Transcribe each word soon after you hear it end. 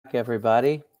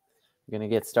Everybody. We're going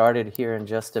to get started here in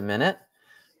just a minute.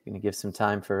 I'm going to give some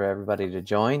time for everybody to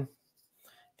join.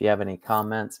 If you have any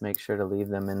comments, make sure to leave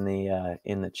them in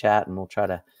the chat, and we'll try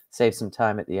to save some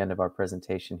time at the end of our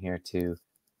presentation here to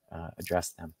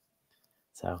address them.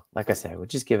 So, like I said, we'll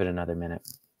just give it another minute.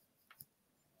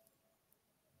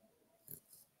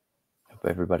 Hope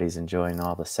everybody's enjoying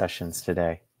all the sessions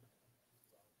today.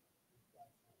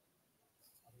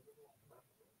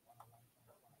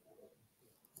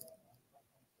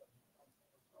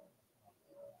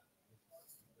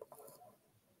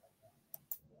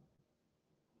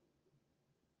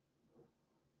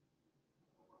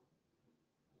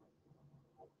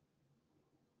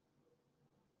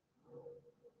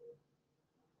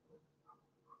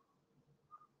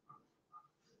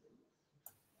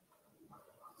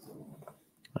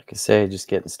 Like I say, just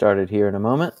getting started here in a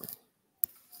moment.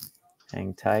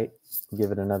 Hang tight.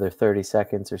 Give it another 30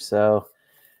 seconds or so,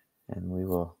 and we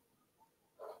will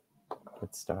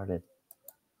get started.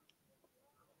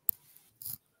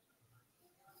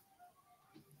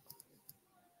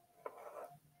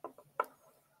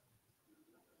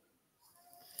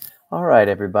 All right,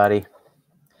 everybody.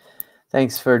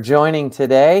 Thanks for joining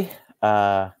today. We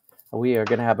are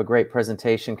going to have a great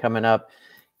presentation coming up.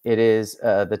 It is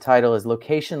the title is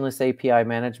Locationless API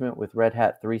Management with Red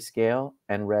Hat 3scale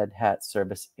and Red Hat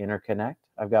Service Interconnect.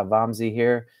 I've got Vamsi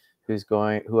here, who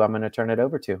I'm going to turn it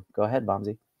over to. Go ahead,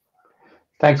 Vamsi.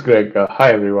 Thanks, Greg.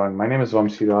 Hi, everyone. My name is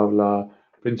Vamsi Ravla,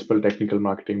 Principal Technical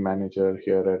Marketing Manager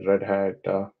here at Red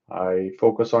Hat. I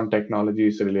focus on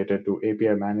technologies related to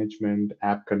API management,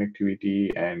 app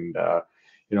connectivity, and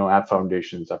app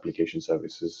foundations, application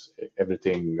services,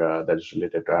 everything that is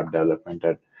related to app development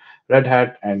at Red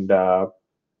Hat. And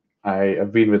I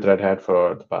have been with Red Hat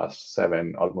for the past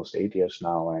 7, almost 8 years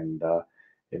now, and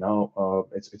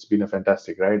it's been a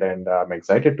fantastic ride. And I'm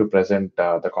excited to present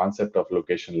the concept of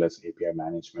locationless API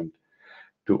management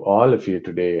to all of you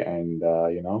today, and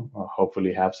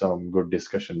hopefully have some good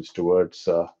discussions towards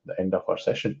the end of our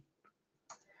session.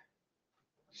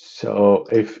 So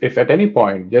if at any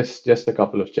point, just a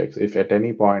couple of checks. If at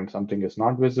any point something is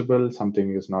not visible,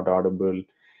 something is not audible,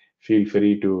 feel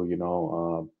free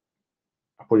to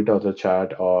put it out the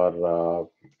chat, or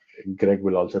Greg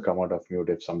will also come out of mute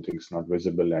if something's not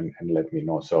visible, and let me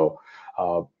know. So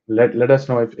let us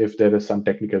know if there is some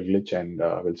technical glitch, and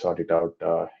we'll sort it out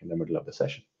in the middle of the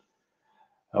session.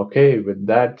 Okay, with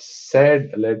that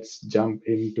said, let's jump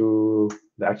into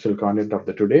the actual content of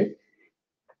the today.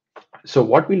 So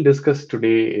what we'll discuss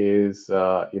today is,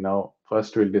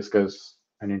 first we'll discuss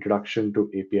an introduction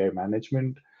to API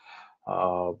management.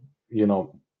 Uh, you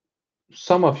know,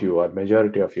 some of you, or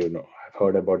majority of you, have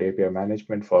heard about API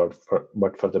management,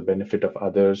 but for the benefit of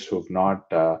others who've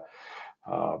not, uh,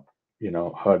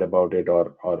 heard about it,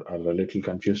 or are a little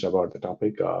confused about the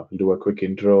topic, we'll do a quick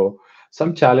intro,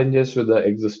 some challenges with the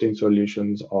existing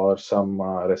solutions, or some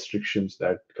restrictions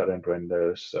that current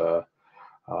vendors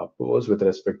pose with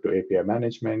respect to API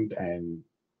management, and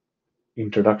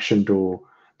introduction to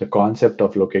the concept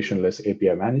of locationless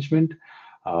API management,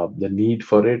 the need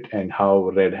for it, and how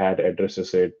Red Hat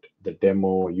addresses it, the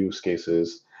demo use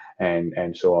cases,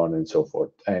 and so on and so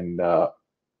forth. And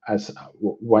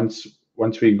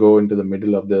once we go into the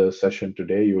middle of the session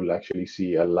today, you will actually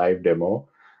see a live demo.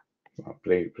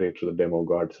 Pray to the demo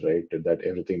gods, right, that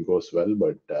everything goes well.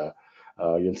 But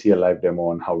you'll see a live demo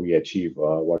on how we achieve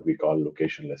what we call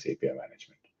locationless API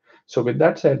management. So with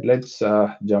that said, let's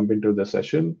jump into the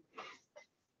session.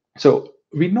 So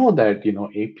we know that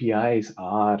APIs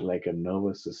are like a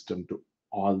nervous system to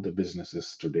all the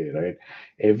businesses today, right?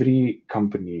 Every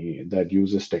company that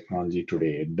uses technology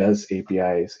today does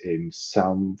APIs in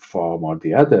some form or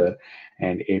the other,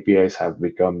 and APIs have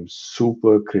become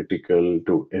super critical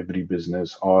to every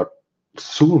business, or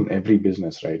soon every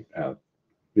business, right?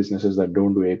 Businesses that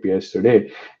don't do APIs today,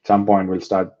 at some point will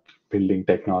start building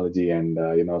technology, and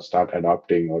start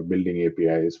adopting or building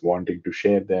APIs, wanting to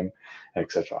share them,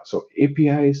 etc. So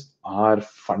APIs are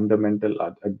fundamental,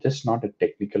 are just not a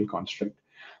technical construct,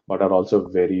 but are also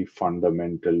very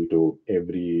fundamental to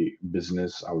every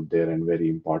business out there, and very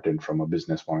important from a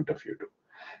business point of view too.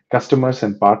 Customers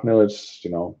and partners,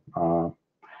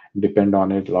 depend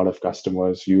on it. A lot of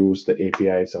customers use the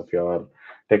APIs of your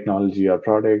technology or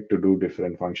product to do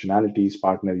different functionalities.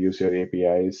 Partner use your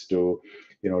APIs to,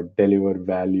 deliver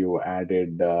value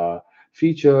added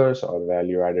features or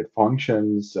value added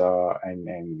functions,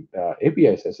 and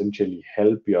APIs essentially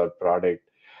help your product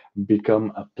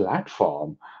become a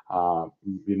platform, uh,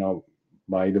 you know,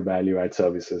 by the value add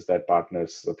services that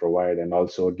partners provide, and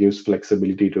also gives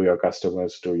flexibility to your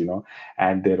customers to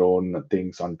add their own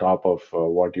things on top of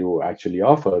what you actually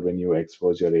offer when you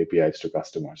expose your APIs to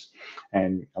customers.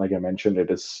 And like I mentioned, it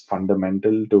is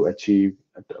fundamental to achieve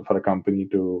for a company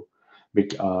to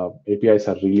APIs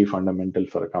are really fundamental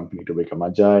for a company to become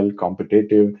agile,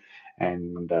 competitive,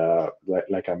 and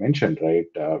like I mentioned, right?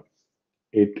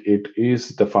 It is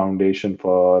the foundation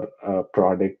for a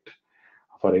product,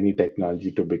 for any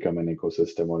technology to become an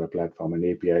ecosystem or a platform, and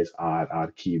APIs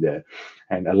are key there.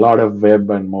 And a lot of web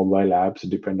and mobile apps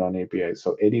depend on APIs.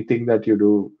 So anything that you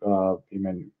do, I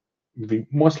mean, we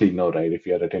mostly know, right? If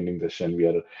you are attending the session, we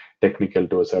are technical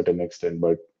to a certain extent,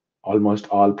 but almost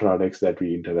all products that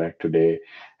we interact today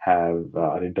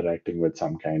are interacting with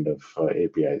some kind of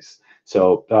APIs.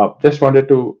 So just wanted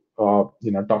to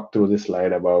talk through this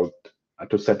slide about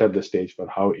to set up the stage for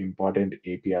how important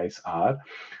APIs are.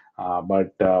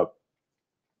 But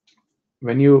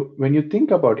when you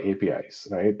think about APIs,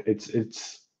 right?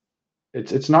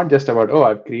 It's not just about, oh,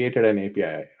 I've created an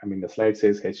API. I mean, the slide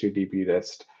says HTTP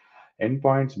REST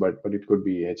endpoints, but it could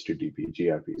be HTTP,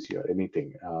 gRPC, or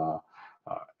anything.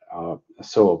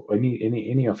 So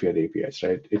any of your APIs,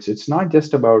 right? It's not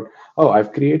just about, oh,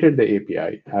 I've created the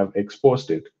API, I've exposed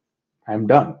it, I'm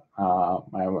done.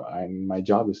 My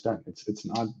job is done. It's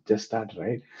not just that,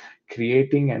 right?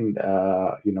 Creating and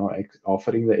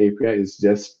offering the API is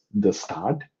just the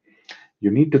start.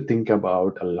 You need to think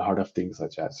about a lot of things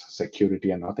such as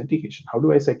security and authentication. How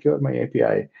do I secure my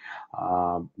API?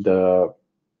 The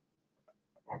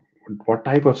What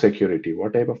type of security,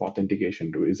 what type of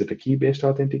authentication do? Is it a key-based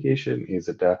authentication? Is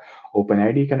it a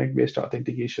OpenID Connect-based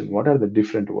authentication? What are the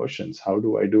different versions? How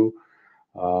do I do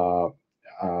uh,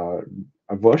 uh,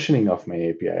 a versioning of my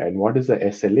API, and what is the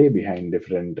SLA behind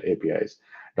different APIs?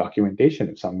 Documentation.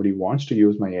 If somebody wants to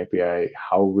use my API,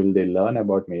 how will they learn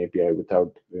about my API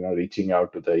without reaching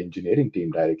out to the engineering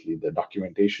team directly? The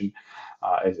documentation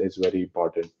is very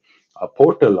important. A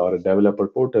portal or a developer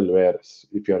portal where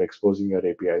if you're exposing your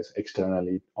APIs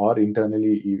externally or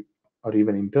internally or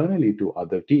even internally to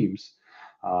other teams,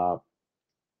 uh,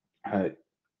 uh,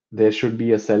 there should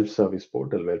be a self-service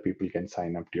portal where people can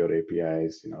sign up to your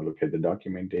APIs, look at the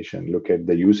documentation, look at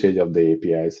the usage of the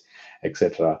APIs,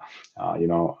 etc.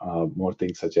 More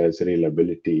things such as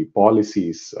reliability,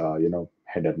 policies,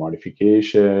 header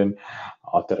modification,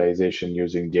 authorization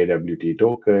using JWT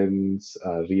tokens,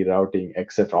 rerouting,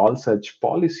 etc. All such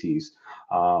policies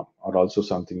are also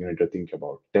something you need to think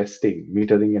about. Testing,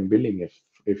 metering, and billing.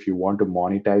 If you want to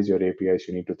monetize your APIs,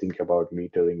 you need to think about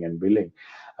metering and billing.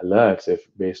 Alerts, if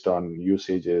based on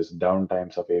usages,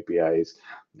 downtimes of APIs,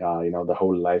 the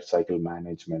whole life cycle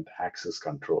management, access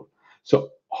control.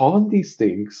 So all these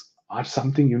things are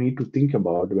something you need to think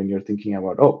about when you're thinking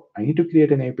about, oh, I need to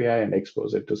create an API and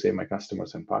expose it to, say, my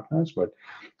customers and partners. But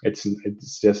it's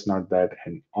just not that,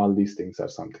 and all these things are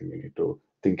something you need to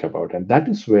think about, and that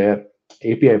is where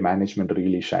API management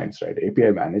really shines, right?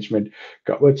 API management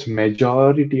covers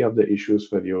majority of the issues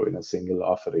for you in a single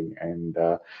offering, and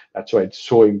that's why it's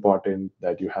so important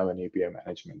that you have an API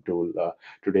management tool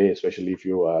today, especially if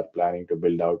you are planning to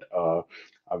build out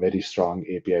a very strong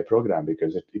API program,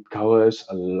 because it covers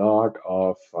uh, a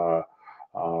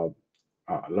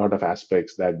lot of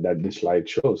aspects that this slide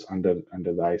shows under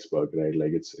the iceberg, right?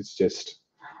 Like it's just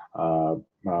uh,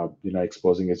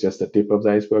 exposing is just the tip of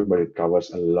the iceberg, but it covers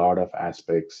a lot of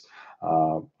aspects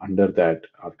under that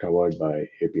are covered by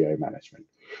API management.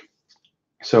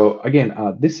 So again,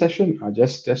 this session,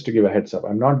 just to give a heads up,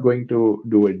 I'm not going to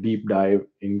do a deep dive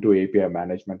into API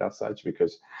management as such,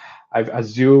 because I've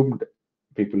assumed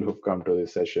people who've come to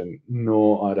this session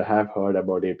know or have heard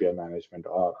about API management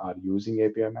or are using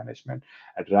API management.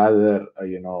 I'd rather,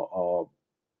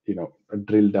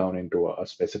 drill down into a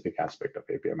specific aspect of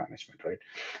API management, right?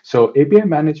 So API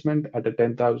management at a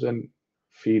 10,000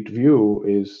 feet view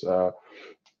is,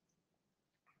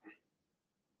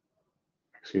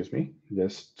 excuse me,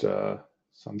 just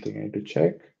something I need to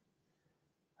check.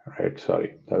 Right,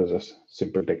 sorry, that was a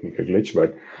simple technical glitch.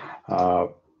 But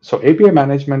so API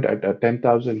management at a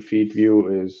 10,000 feet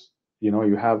view is,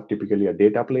 you have typically a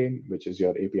data plane, which is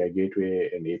your API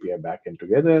gateway and API backend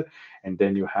together. And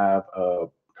then you have a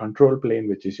control plane,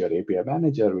 which is your API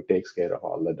manager, which takes care of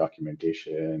all the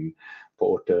documentation,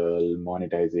 portal,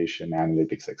 monetization,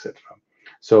 analytics, etc.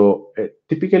 So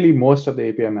typically, most of the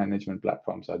API management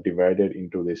platforms are divided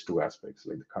into these two aspects,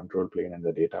 like the control plane and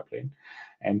the data plane.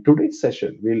 And today's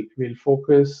session, we'll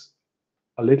focus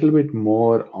a little bit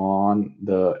more on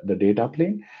the data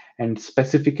plane, and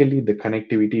specifically the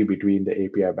connectivity between the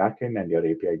API backend and your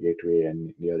API gateway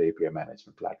and your API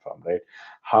management platform, right?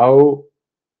 How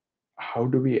how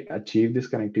do we achieve this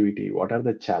connectivity? What are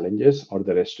the challenges or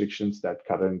the restrictions that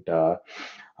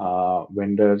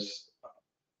vendors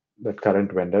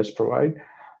current vendors provide?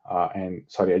 And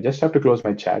sorry, I just have to close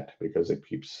my chat because it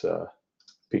keeps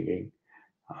pinging.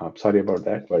 Sorry about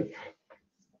that, but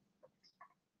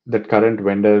that current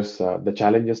vendors, the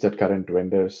challenges that current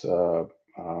vendors, uh,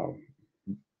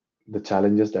 the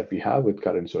challenges that we have with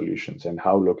current solutions, and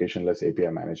how locationless API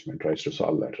management tries to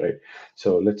solve that, right?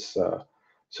 So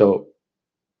so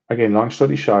again, long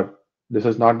story short, this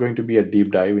is not going to be a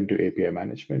deep dive into API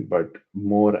management, but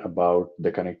more about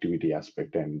the connectivity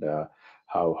aspect and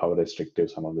how restrictive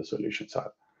some of the solutions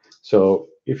are. So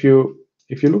if you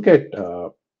look at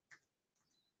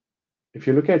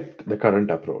the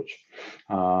current approach,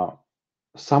 uh,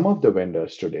 some of the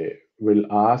vendors today will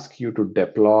ask you to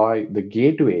deploy the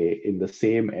gateway in the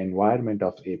same environment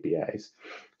of APIs,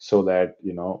 so that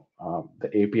the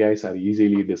APIs are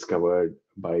easily discovered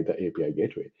by the API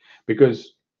gateway.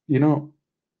 Because you know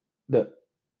the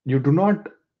you do not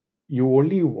you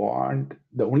only want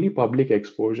the only public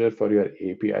exposure for your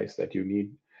APIs that you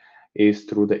need is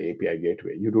through the API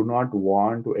gateway. You do not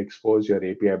want to expose your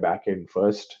API backend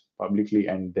first publicly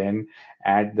and then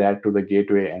add that to the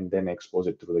gateway and then expose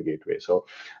it through the gateway. So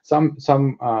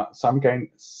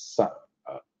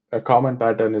a common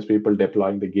pattern is people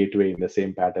deploying the gateway in the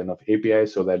same pattern of API,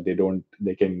 so that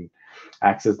they can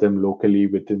access them locally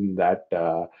within that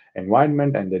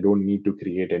environment, and they don't need to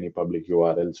create any public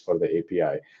URLs for the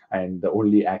API. And the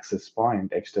only access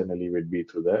point externally would be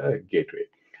through the gateway.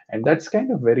 And that's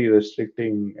kind of very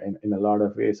restricting in a lot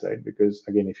of ways, right? Because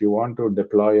again, if you want to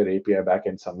deploy your API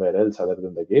backend somewhere else other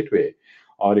than the gateway,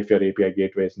 or if your API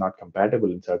gateway is not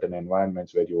compatible in certain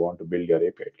environments where you want to build your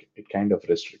API, it kind of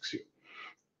restricts you.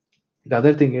 The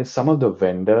other thing is, some of the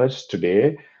vendors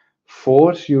today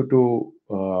force you to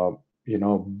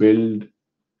build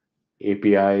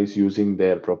APIs using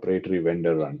their proprietary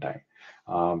vendor runtime.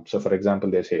 So, for example,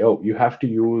 they say, "Oh, you have to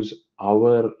use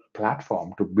our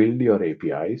platform to build your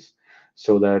APIs,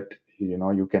 so that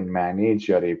you can manage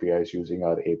your APIs using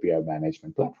our API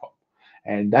management platform."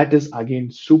 And that is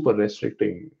again super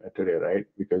restricting today, right?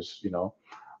 Because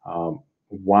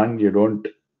one, you don't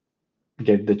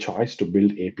get the choice to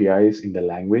build APIs in the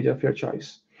language of your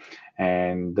choice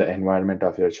and the environment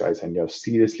of your choice, and you're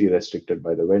seriously restricted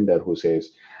by the vendor who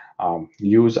says,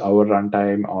 use our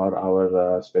runtime or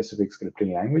our specific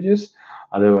scripting languages.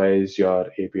 Otherwise, your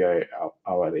API,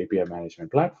 our API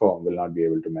management platform, will not be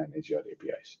able to manage your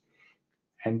APIs.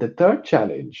 And the third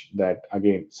challenge that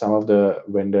again some of the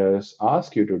vendors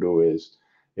ask you to do is,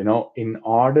 in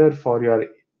order for your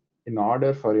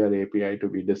API to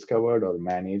be discovered or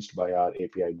managed by our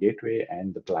API gateway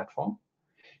and the platform,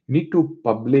 need to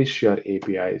publish your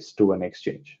APIs to an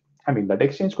exchange. I mean, that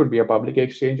exchange could be a public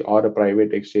exchange or a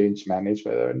private exchange managed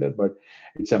by the vendor, but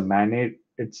it's a mandatory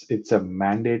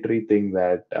thing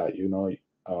that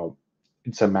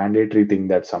it's a mandatory thing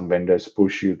that some vendors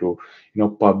push you to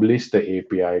publish the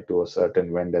API to a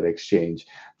certain vendor exchange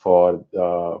for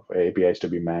APIs to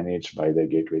be managed by the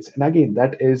gateways. And again,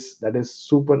 that is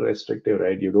super restrictive,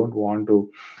 right? You don't want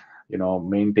to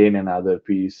maintain another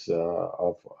piece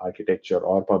of architecture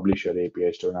or publish your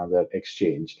APIs to another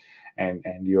exchange,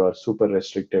 and you are super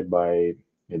restricted by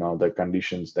the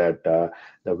conditions that the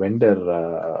vendor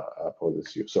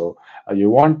poses you. So you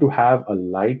want to have a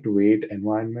lightweight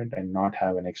environment and not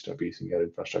have an extra piece in your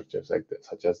infrastructure, like this,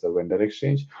 such as the vendor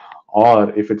exchange.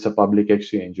 Or if it's a public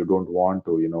exchange, you don't want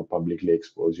to publicly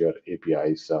expose your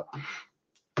APIs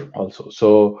also.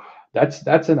 So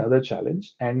that's another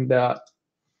challenge. And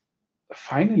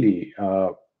finally,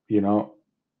 you know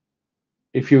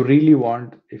if you really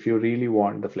want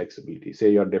the flexibility,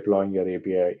 say you're deploying your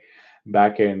API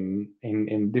back in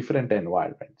different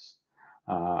environments,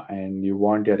 and you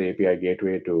want your API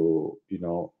gateway to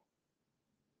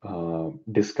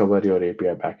discover your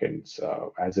API backends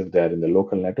as if they're in the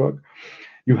local network.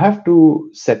 You have to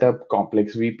set up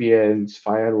complex VPNs,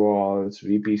 firewalls,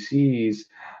 VPCs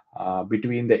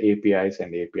between the APIs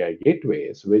and API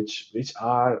gateways, which is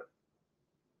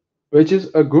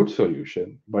a good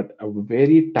solution, but a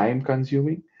very time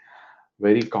consuming,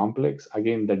 very complex.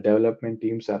 Again, the development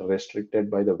teams are restricted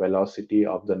by the velocity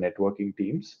of the networking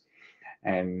teams,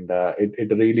 and it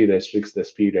really restricts the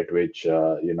speed at which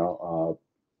the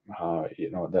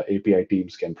API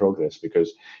teams can progress,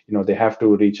 because they have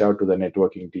to reach out to the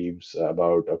networking teams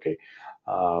about, okay,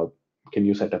 uh, can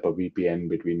you set up a VPN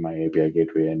between my API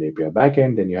gateway and API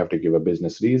backend? Then you have to give a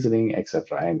business reasoning,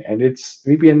 etc. And it's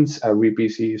VPNs,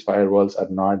 VPCs, firewalls are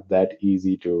not that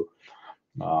easy to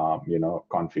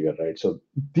configure, right? So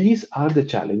these are the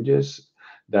challenges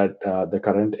that the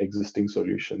current existing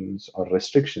solutions or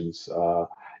restrictions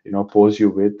pose you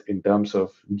with, in terms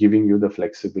of giving you the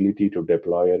flexibility to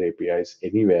deploy your APIs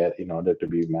anywhere in order to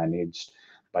be managed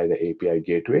by the API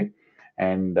gateway.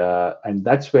 And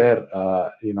that's where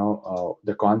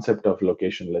the concept of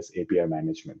locationless API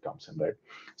management comes in, right?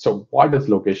 So what is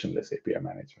locationless API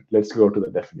management? Let's go to the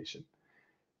definition.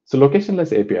 So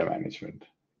locationless API management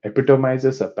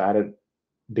epitomizes a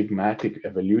paradigmatic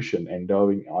evolution,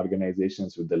 endowing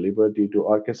organizations with the liberty to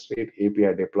orchestrate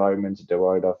API deployments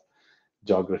devoid of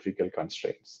geographical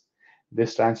constraints.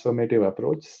 This transformative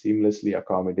approach seamlessly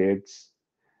accommodates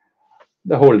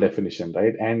the whole definition,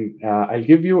 right? And I'll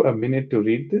give you a minute to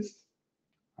read this.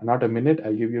 Not a minute,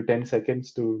 I'll give you 10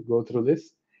 seconds to go through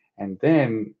this. And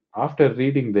then after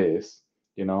reading this,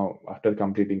 after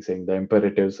completing saying the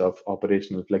imperatives of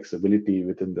operational flexibility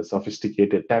within the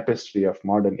sophisticated tapestry of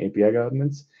modern API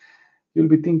governance, you'll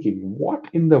be thinking, what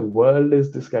in the world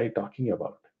is this guy talking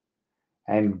about?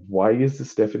 And why is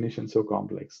this definition so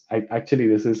complex? Actually,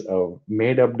 this is a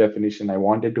made up definition. I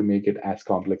wanted to make it as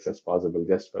complex as possible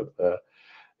just for the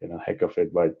heck of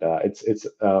it, but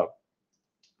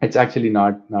it's actually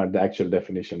not the actual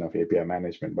definition of API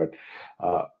management. But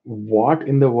what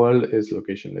in the world is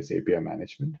locationless API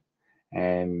management,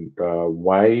 and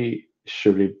why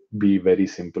should it be very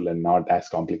simple and not as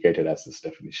complicated as this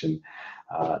definition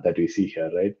that we see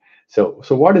here, right? So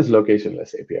what is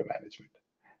locationless API management?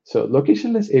 So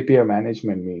locationless API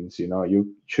management means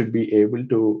you should be able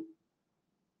to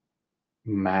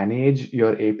manage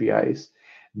your APIs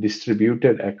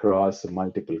distributed across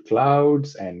multiple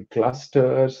clouds and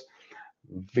clusters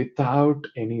without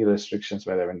any restrictions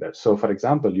by the vendor. So, for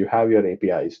example, you have your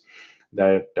APIs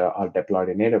that are deployed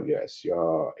in AWS.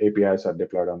 Your APIs are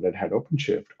deployed on Red Hat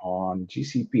OpenShift, on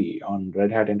GCP, on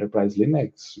Red Hat Enterprise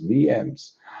Linux,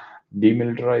 VMs,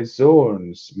 demilitarized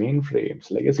zones,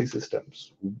 mainframes, legacy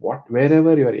systems.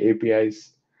 Wherever your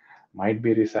APIs might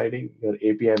be residing, your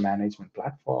API management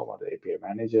platform or the API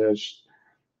managers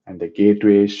and the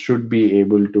gateways should be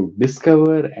able to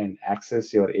discover and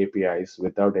access your APIs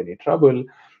without any trouble.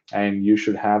 And you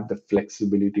should have the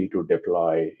flexibility to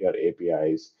deploy your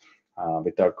APIs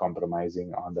without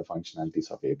compromising on the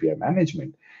functionalities of API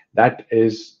management. That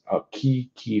is a key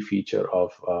feature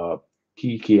of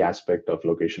key aspect of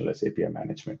locationless API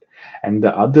management. And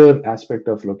the other aspect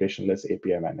of locationless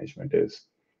API management is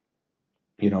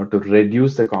to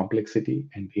reduce the complexity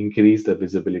and increase the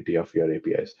visibility of your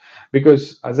APIs.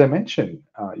 Because as I mentioned,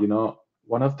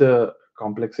 one of the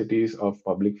complexities of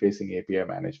public facing API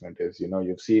management is,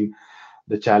 you've seen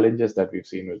the challenges that we've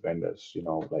seen with vendors,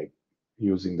 like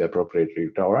using their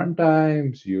proprietary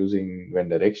runtimes, using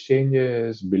vendor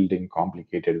exchanges, building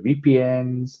complicated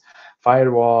VPNs,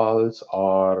 firewalls,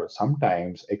 or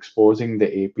sometimes exposing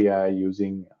the API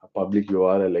using a public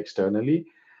URL externally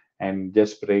and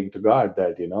just praying to God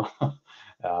that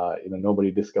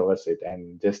nobody discovers it,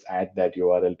 and just add that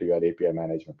URL to your API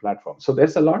management platform. So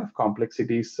there's a lot of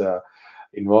complexities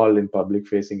involved in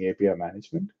public-facing API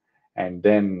management, and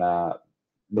then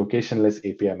locationless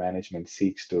API management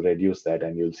seeks to reduce that,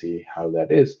 and you'll see how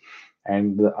that is.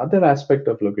 And the other aspect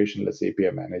of locationless API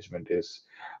management is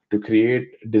to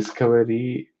create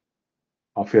discovery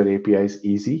of your APIs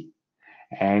easy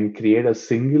and create a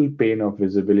single pane of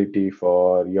visibility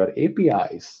for your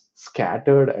APIs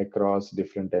scattered across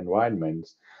different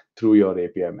environments through your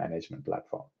API management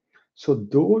platform. So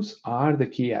those are the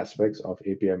key aspects of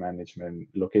API management,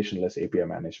 locationless API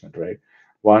management, right?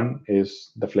 One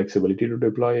is the flexibility to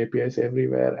deploy APIs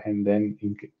everywhere, and then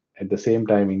at the same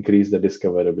time increase the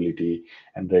discoverability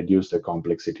and reduce the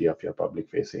complexity of your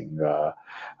public-facing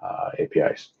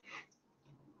APIs.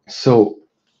 So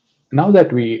now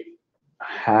that we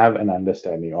have an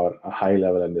understanding or a high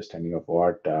level understanding of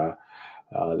what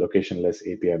locationless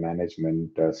API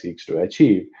management seeks to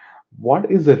achieve, what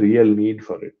is the real need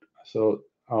for it? So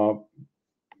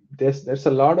there's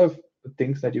a lot of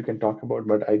things that you can talk about,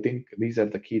 but I think these are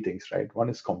the key things, right? One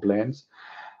is compliance.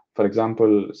 For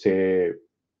example, say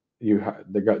you have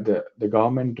the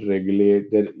government regulate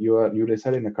that you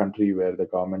reside in a country where the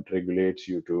government regulates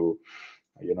you to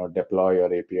deploy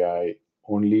your API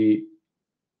only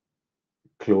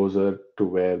closer to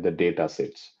where the data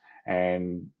sits,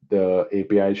 and the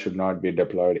API should not be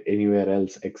deployed anywhere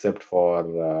else except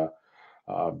for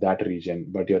that region.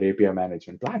 But your API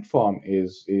management platform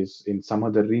is in some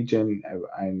other region,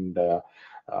 and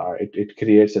it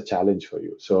creates a challenge for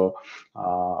you. So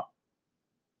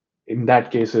in that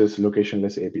cases,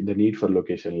 locationless API, the need for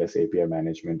locationless API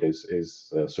management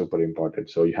is super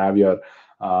important. So you have your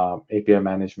API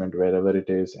management wherever it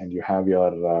is, and you have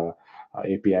your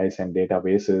APIs and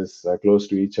databases close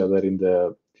to each other in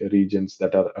the regions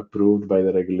that are approved by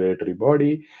the regulatory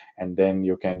body, and then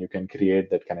you can create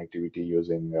that connectivity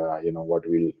using what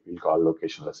we'll call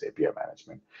locationless API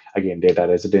management. Again, data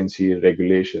residency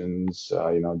regulations,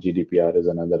 GDPR is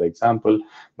another example,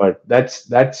 but that's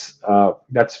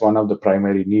one of the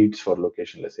primary needs for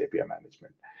locationless API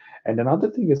management. And another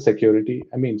thing is security.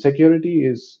 I mean, security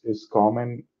is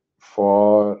common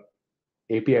for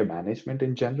API management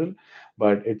in general,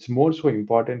 but it's more so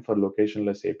important for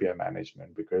locationless API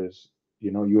management because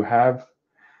you have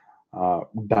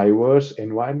diverse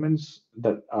environments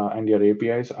that and your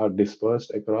APIs are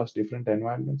dispersed across different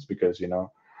environments because in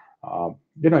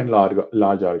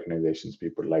large organizations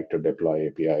people like to deploy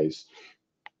APIs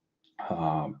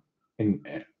um, in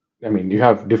I mean, you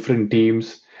have different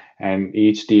teams, and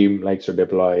each team likes to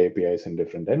deploy APIs in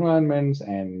different environments,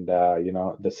 and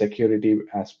the security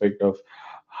aspect of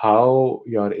how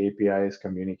your APIs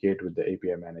communicate with the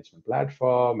API management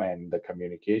platform, and the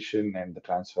communication and the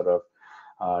transfer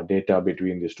of data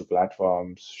between these two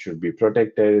platforms should be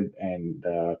protected, and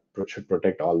should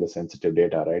protect all the sensitive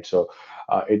data, right? So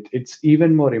it's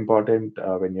even more important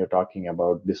when you're talking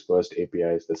about dispersed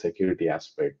APIs. The security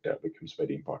aspect becomes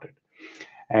very important.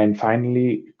 And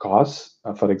finally, costs.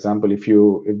 For example, if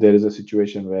there is a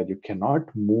situation where you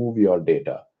cannot move your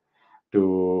data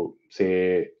to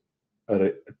say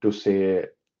a- to say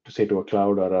to a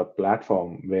cloud or a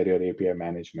platform where your API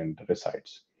management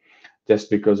resides, just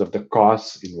because of the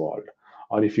costs involved.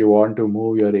 Or if you want to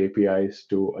move your APIs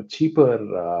to a cheaper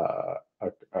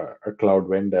a cloud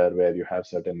vendor where you have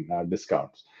certain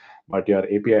discounts, but your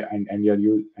API and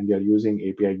you're using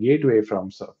API gateway from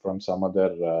some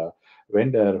other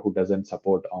vendor who doesn't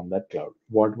support on that cloud,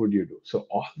 what would you do? So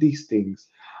all these things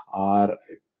are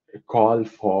call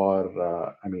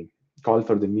for call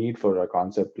for the need for a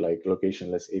concept like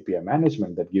locationless API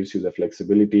management that gives you the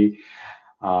flexibility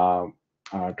uh,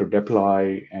 to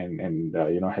deploy, and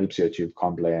helps you achieve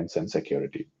compliance and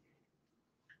security.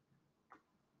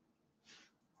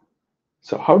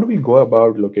 So how do we go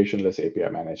about locationless API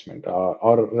management,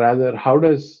 or rather, how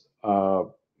does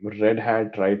Red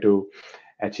Hat try to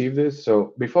achieve this?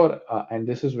 So before, and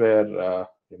this is where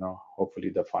hopefully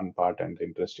the fun part and the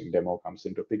interesting demo comes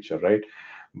into picture, right?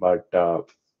 But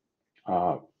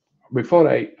uh, before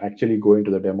I actually go into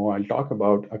the demo, I'll talk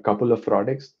about a couple of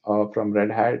products from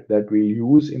Red Hat that we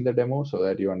use in the demo so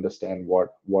that you understand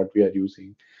what we are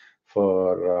using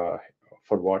for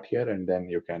what here, and then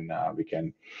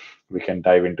we can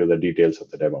dive into the details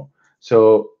of the demo.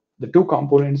 So the two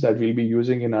components that we'll be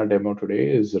using in our demo today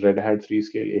is Red Hat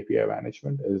 3scale API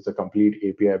management. It is a complete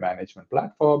API management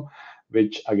platform,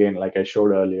 which again, like I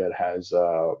showed earlier, has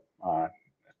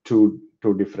two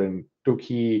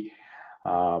key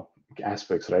uh,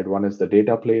 aspects, right? One is the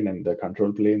data plane and the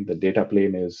control plane. The data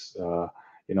plane is,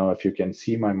 if you can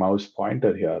see my mouse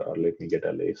pointer here, or let me get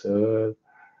a laser.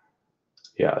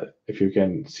 Yeah, if you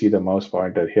can see the mouse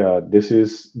pointer here, this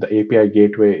is the API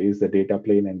gateway is the data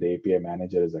plane, and the API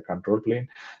manager is the control plane.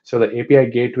 So the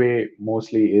API gateway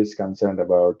mostly is concerned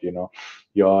about,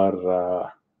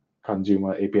 your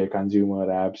consumer API consumer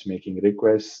apps making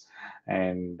requests,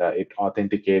 and it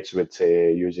authenticates with,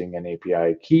 say, using an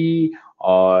API key,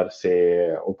 or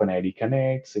say OpenID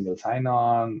Connect, single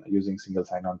sign-on, using single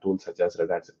sign-on tools such as Red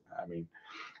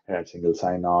Hat, single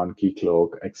sign-on,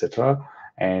 Keycloak, etc.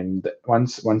 And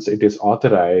once it is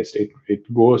authorized,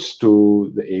 it goes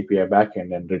to the API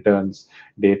backend and returns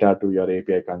data to your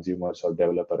API consumers or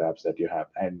developer apps that you have.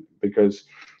 And because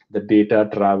the data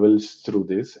travels through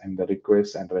this, and the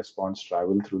requests and response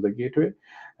travel through the gateway,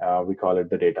 we call it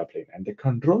the data plane. And the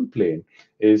control plane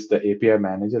is the API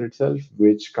manager itself,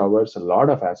 which covers a lot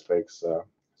of aspects,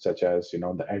 such as the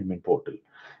admin portal.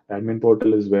 Admin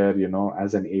portal is where,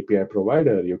 as an API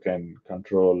provider, you can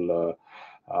control.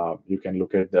 You can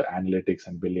look at the analytics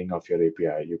and billing of your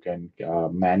API. You can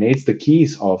manage the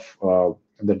keys of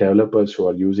the developers who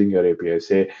are using your API.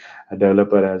 Say a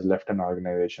developer has left an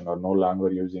organization or no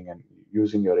longer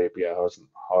using your API,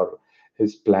 or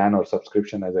his plan or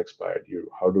subscription has expired.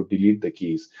 How to delete the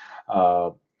keys.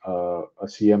 A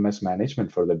CMS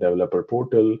management for the developer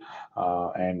portal,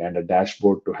 and a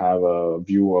dashboard to have a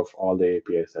view of all the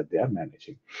APIs that they are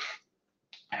managing.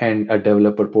 And a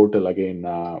developer portal again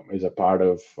is a part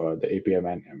of the API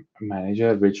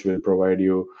manager, which will provide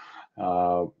you,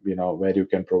 where you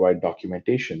can provide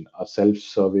documentation, a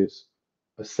self-service,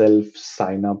 a self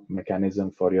sign-up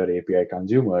mechanism for your API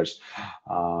consumers,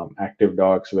 active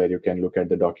docs where you can look at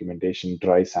the documentation,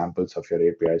 try samples of your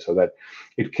API, so that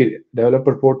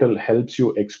developer portal helps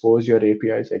you expose your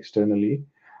APIs externally,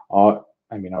 or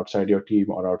outside your team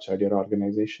or outside your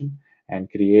organization. and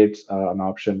creates an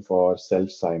option for self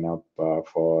sign up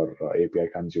for API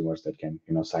consumers that can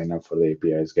sign up for the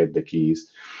APIs, get the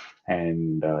keys,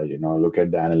 and look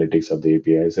at the analytics of the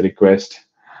APIs, request,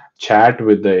 chat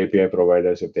with the API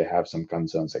providers if they have some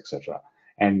concerns, etc.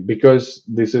 And because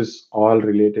this is all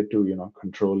related to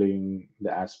controlling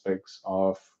the aspects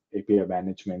of API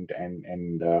management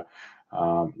and the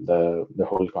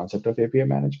whole concept of API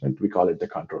management, we call it the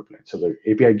control plane. So the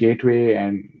API gateway,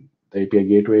 and the API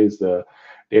gateway is the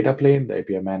data plane. The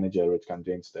API manager, which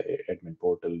contains the admin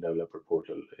portal, developer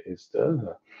portal, is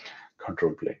the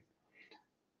control plane.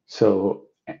 So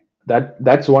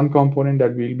that's one component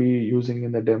that we'll be using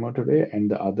in the demo today, and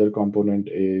the other component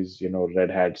is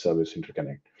Red Hat Service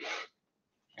Interconnect.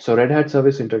 So Red Hat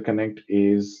Service Interconnect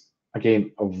is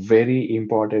again a very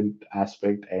important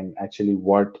aspect, and actually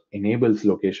what enables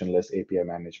locationless API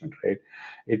management, right?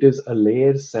 It is a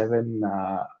layer 7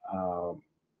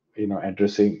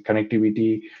 addressing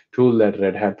connectivity tool that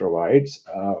Red Hat provides.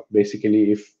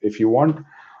 Basically, if you want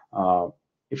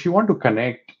to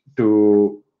connect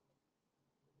to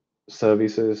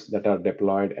services that are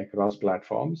deployed across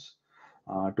platforms,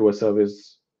 to a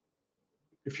service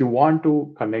if you want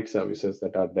to connect services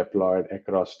that are deployed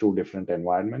across two different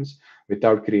environments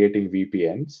without creating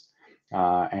VPNs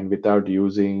and without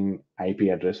using IP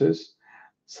addresses,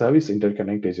 Service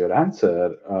Interconnect is your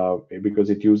answer because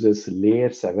it uses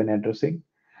layer 7 addressing.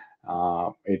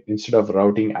 Instead of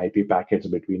routing IP packets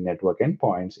between network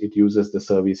endpoints, it uses the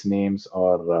service names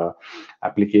or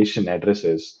application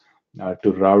addresses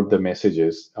to route the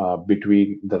messages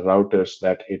between the routers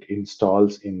that it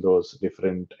installs in those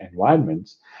different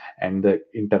environments. And the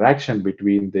interaction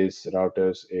between these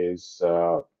routers is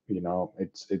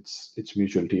it's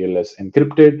mutual TLS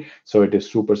encrypted, so it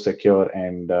is super secure,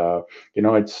 and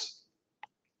it's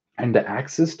and the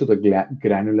access to the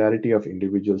granularity of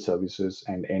individual services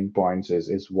and endpoints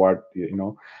is what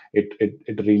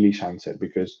it really shines at,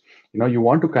 because you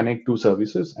want to connect two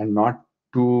services and not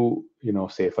two,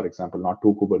 say for example, not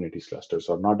two Kubernetes clusters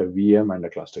or not a VM and a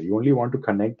cluster. You only want to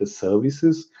connect the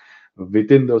services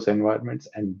within those environments,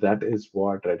 and that is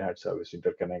what Red Hat Service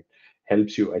Interconnect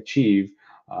helps you achieve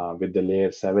with the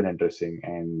layer 7 addressing.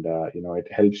 And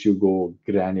it helps you go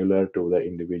granular to the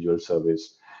individual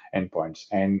service endpoints,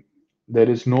 and there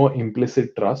is no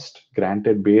implicit trust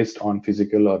granted based on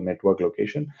physical or network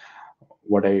location.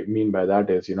 What I mean by that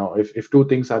is, if two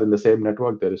things are in the same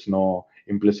network, there is no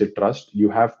implicit trust. You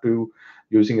have to,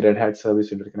 using Red Hat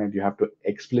Service Interconnect, you have to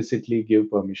explicitly give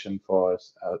permission for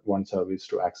one service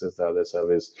to access the other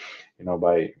service,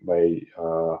 by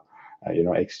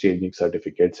exchanging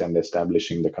certificates and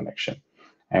establishing the connection.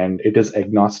 And it is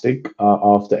agnostic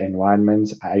of the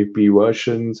environment's IP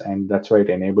versions, and that's why it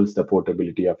enables the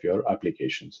portability of your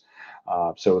applications.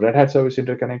 So Red Hat Service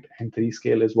Interconnect and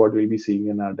 3scale is what we'll be seeing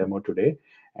in our demo today.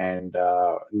 And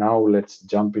now let's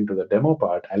jump into the demo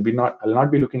part. I'll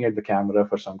not be looking at the camera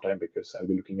for some time because I'll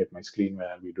be looking at my screen when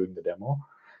I'll be doing the demo.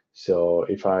 So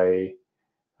if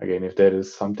there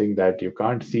is something that you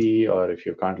can't see or if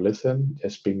you can't listen,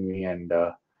 just ping me and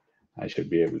I should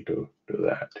be able to do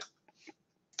that.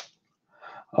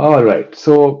 All right.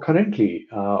 So currently,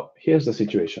 here's the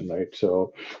situation, right?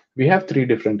 So we have three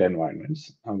different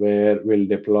environments where we'll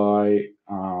deploy,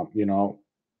 a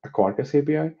Quarkus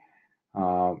API,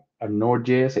 a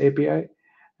Node.js API,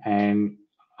 and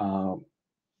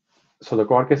so the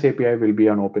Quarkus API will be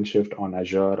on OpenShift on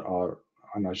Azure or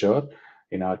on Azure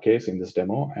in our case in this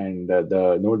demo, and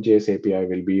the Node.js API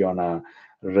will be on a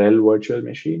RHEL virtual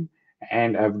machine.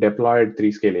 And I've deployed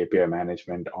 3scale API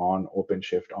management on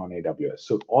OpenShift on AWS.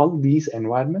 So all these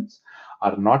environments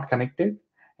are not connected.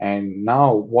 And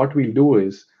now what we'll do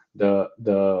is the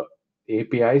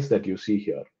APIs that you see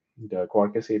here, the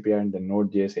Quarkus API and the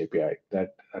Node.js API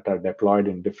that are deployed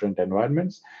in different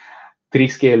environments,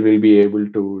 3scale will be able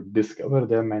to discover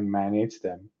them and manage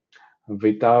them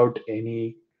without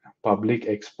any public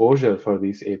exposure for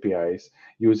these APIs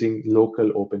using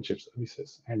local OpenShift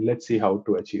services. And let's see how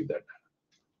to achieve that.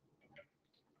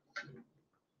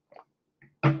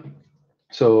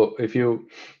 So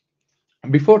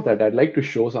before that, I'd like to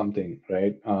show something,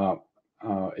 right?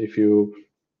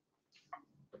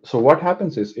 So what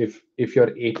happens is if your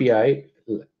API,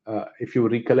 if you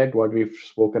recollect what we've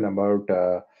spoken about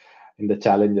in the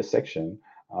challenges section,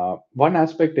 one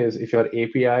aspect is if your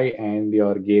API and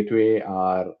your gateway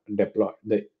are deployed,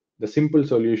 the simple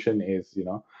solution is,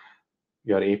 your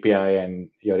API and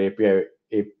your API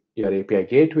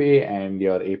gateway and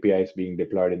your APIs being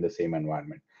deployed in the same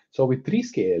environment. So with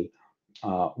 3scale,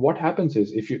 what happens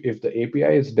is if the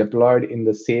API is deployed in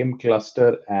the same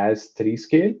cluster as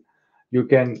 3scale, you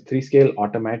can 3scale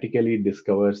automatically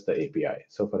discovers the API.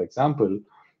 So for example,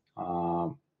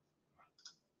 um,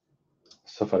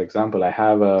 I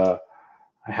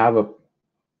have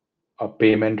a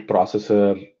payment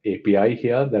processor API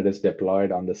here that is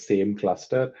deployed on the same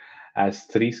cluster as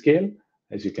 3scale.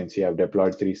 As you can see, I've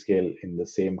deployed 3scale in the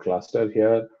same cluster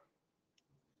here,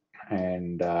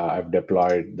 and I've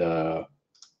deployed the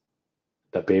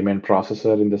payment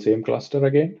processor in the same cluster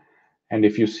again. And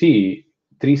if you see,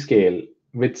 3scale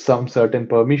with some certain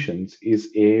permissions is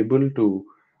able to,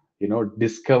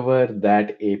 discover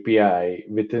that API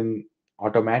within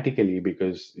automatically,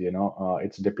 because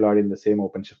it's deployed in the same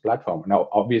OpenShift platform. Now,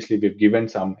 obviously, we've given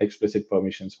some explicit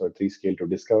permissions for 3scale to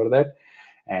discover that,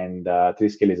 and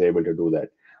 3scale is able to do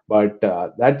that. But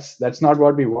that's not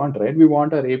what we want, right? We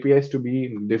want our APIs to be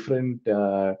in different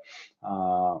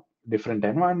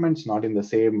environments, not in the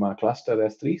same cluster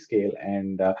as 3scale.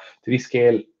 And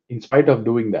 3scale, in spite of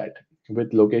doing that,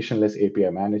 with locationless API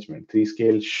management,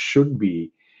 3scale should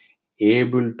be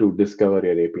able to discover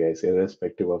your APIs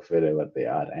irrespective of wherever they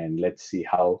are. And let's see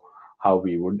how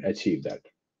we would achieve that.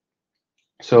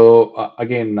 So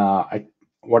again,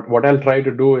 what I'll try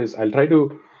to do is I'll try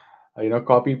to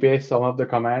copy paste some of the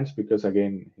commands, because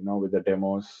again, with the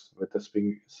demos, with the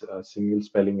single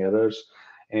spelling errors,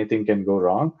 anything can go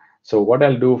wrong. So what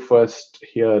I'll do first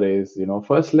here is,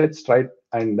 first let's try,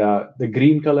 and the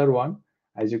green color one,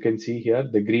 as you can see here,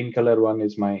 the green color one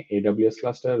is my AWS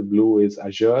cluster, blue is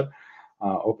Azure,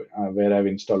 where I've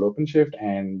installed OpenShift,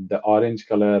 and the orange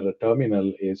color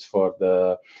terminal is for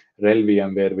the RHEL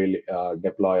VM, where we'll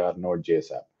deploy our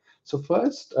Node.js app. So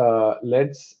first, deploy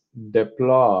let's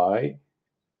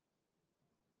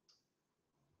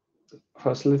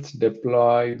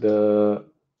deploy the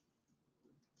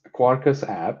Quarkus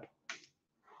app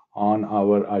on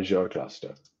our Azure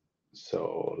cluster.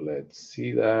 So let's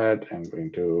see that. I'm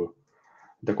going to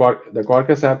the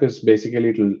Quarkus app is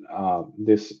basically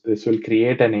this will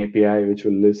create an API which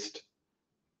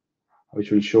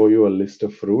will show you a list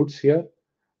of fruits here.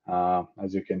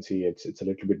 As you can see, it's a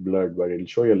little bit blurred, but it'll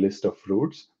show you a list of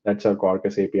fruits. That's our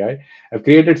Quarkus API. I've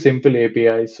created simple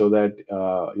APIs so that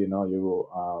you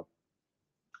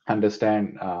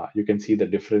understand, you can see the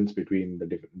difference between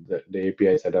the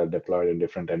APIs that are deployed in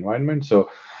different environments. So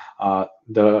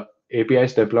the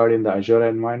APIs deployed in the Azure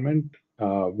environment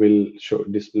will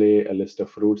display a list of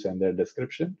fruits and their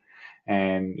description.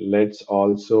 And let's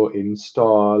also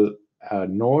install a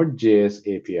Node.js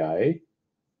API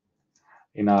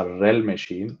in our RHEL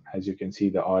machine. As you can see,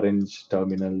 the orange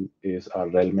terminal is our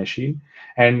RHEL machine.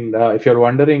 And if you're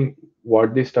wondering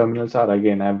what these terminals are,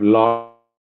 again, I've logged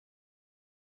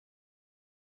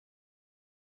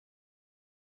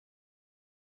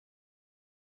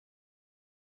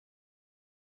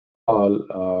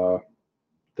all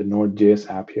the Node.js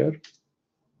app here.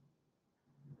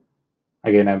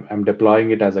 Again, I'm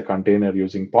deploying it as a container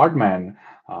using Podman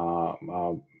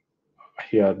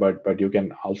here, but you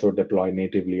can also deploy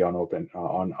natively on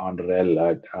on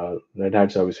RHEL. Red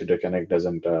Hat Service Interconnect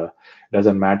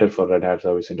doesn't matter for Red Hat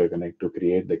Service Interconnect to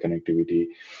create the connectivity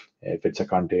if it's a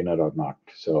container or not.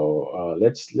 So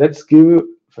let's give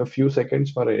a few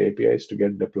seconds for our APIs to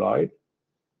get deployed.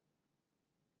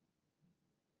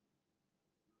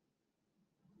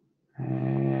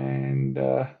 And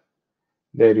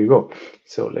there you go.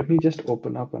 So let me just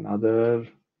open up another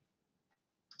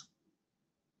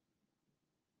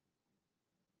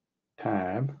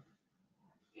tab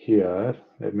here.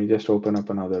 Let me just open up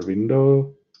another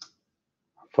window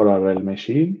for our RHEL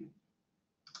machine.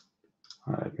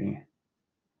 Let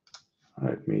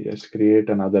me just create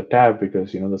another tab,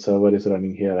 because the server is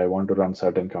running here. I want to run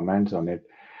certain commands on it,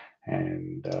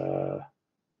 and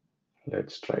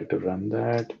let's try to run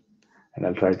that. And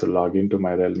I'll try to log into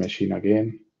my RHEL machine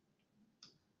again.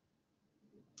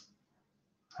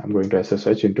 I'm going to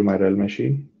SSH into my RHEL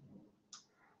machine.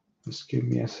 Just give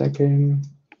me a second.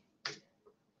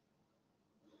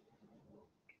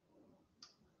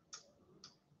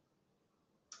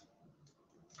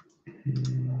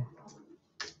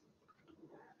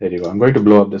 There you go. I'm going to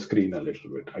blow up the screen a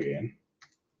little bit again.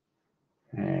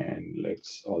 And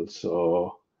let's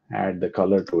also add the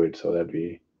color to it so that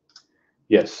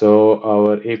yes, so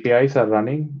our APIs are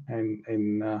running, and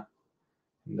in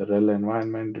the RHEL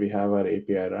environment, we have our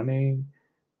API running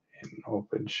in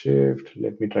OpenShift.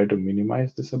 Let me try to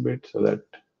minimize this a bit so that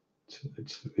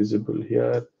it's visible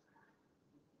here.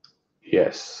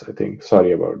 Yes, I think,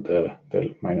 sorry about the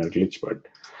minor glitch, but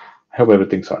I hope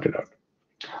everything's sorted out.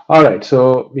 All right,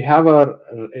 so we have our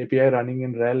API running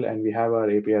in RHEL, and we have our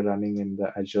API running in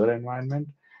the Azure environment.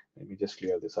 Let me just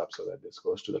clear this up so that this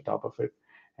goes to the top of it.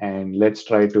 And let's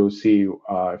try to see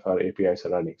if our APIs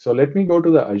are running. So let me go to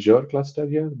the Azure cluster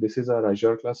here. This is our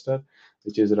Azure cluster,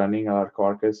 which is running our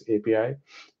Quarkus API.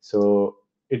 So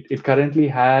it currently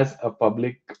has a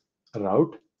public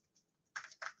route,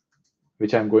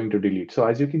 which I'm going to delete. So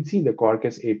as you can see, the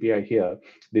Quarkus API here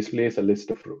displays a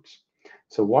list of routes.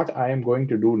 So what I am going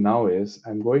to do now is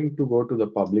I'm going to go to the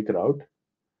public route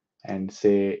and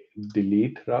say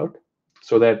delete route,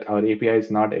 so that our API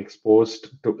is not exposed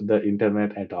to the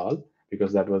internet at all,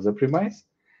 because that was the premise.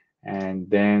 And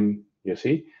then you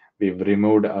see we've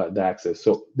removed the access.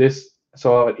 So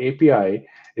our API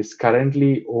is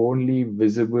currently only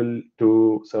visible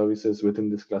to services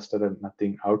within this cluster and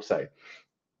nothing outside.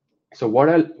 So what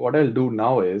I'll do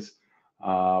now is,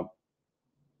 uh,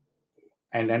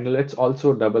 and let's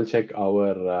also double check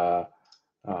our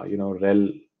rel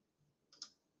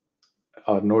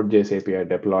or Node.js API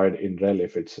deployed in rel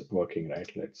if it's working right.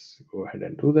 Let's go ahead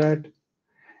and do that.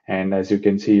 And as you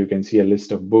can see a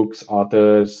list of books,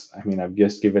 authors. I mean, I've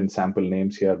just given sample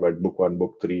names here, but book one,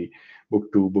 book three,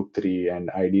 book two, book three,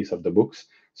 and IDs of the books.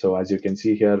 So as you can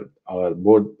see here,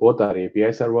 both our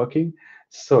APIs are working.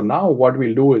 So now what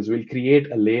we'll do is we'll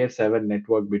create a layer 7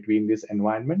 network between these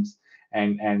environments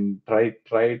and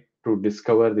try to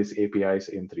discover these APIs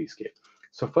in 3scale.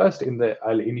 So first,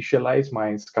 I'll initialize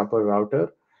my Scupper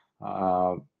router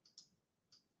uh,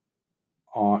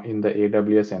 in the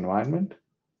AWS environment.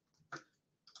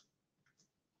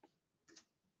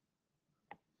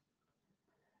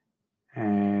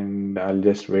 And I'll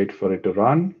just wait for it to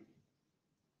run.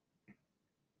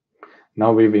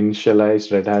 Now we've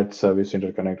initialized Red Hat Service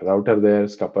Interconnect router there.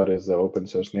 Scupper is the open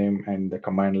source name, and the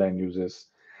command line uses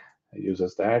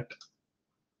that.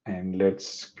 And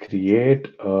let's create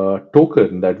a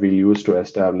token that we'll use to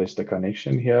establish the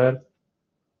connection here.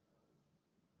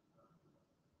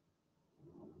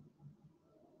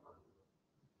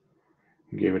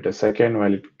 Give it a second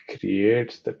while it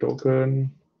creates the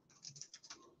token.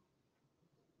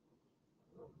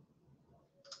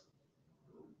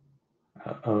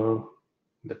 Uh-oh,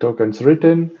 the token's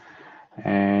written.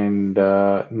 And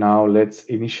now let's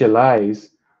initialize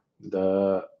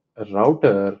the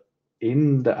router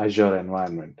in the Azure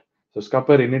environment. So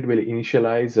Scupper init will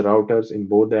initialize routers in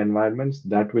both the environments.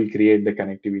 That will create the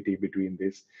connectivity between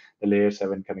the layer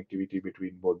 7 connectivity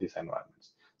between both these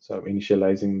environments. So I'm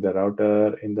initializing the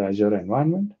router in the Azure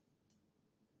environment.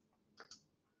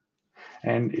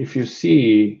 And if you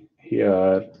see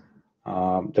here,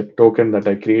 the token that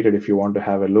I created, if you want to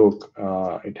have a look,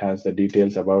 it has the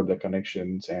details about the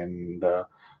connections and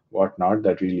whatnot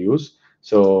that we'll use.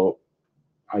 So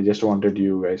I just wanted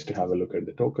you guys to have a look at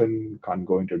the token. Can't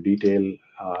go into detail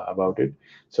about it.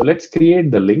 So let's create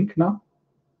the link now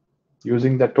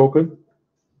using that token.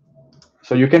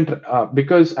 So you can,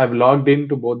 because I've logged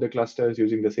into both the clusters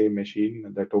using the same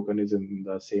machine, the token is in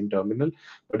the same terminal.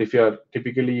 But if you're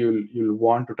typically, you'll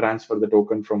want to transfer the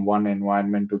token from one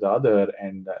environment to the other,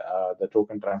 and the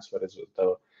token transfer is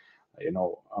the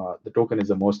token is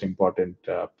the most important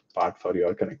part for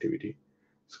your connectivity.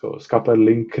 So Scupper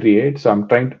link create. So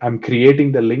I'm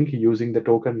creating the link using the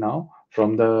token now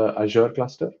from the Azure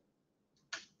cluster.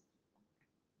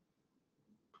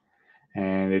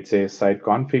 And it says site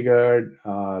configured,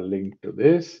 link to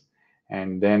this.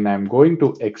 And then I'm going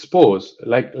to expose,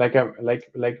 like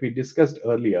we discussed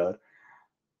earlier,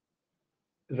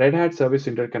 Red Hat Service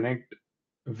Interconnect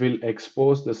will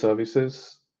expose the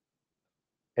services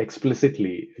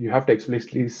explicitly. You have to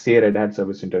explicitly say Red Hat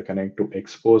Service Interconnect to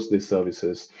expose these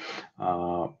services.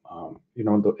 Red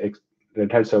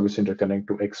Hat Service Interconnect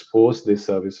to expose these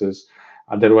services.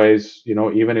 Otherwise,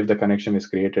 even if the connection is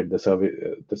created, the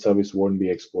service won't be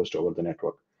exposed over the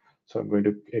network. So I'm going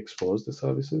to expose the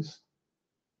services.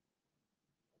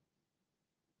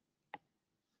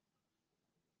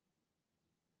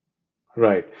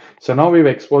 Right. So now we've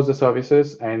exposed the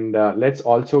services, and let's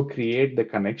also create the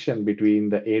connection between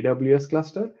the AWS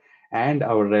cluster and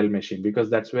our rel machine, because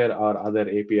that's where our other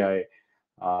API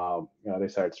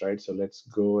resides, right? So let's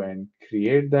go and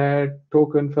create that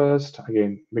token first.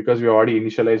 Again, because we already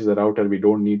initialized the router, we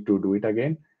don't need to do it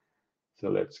again. So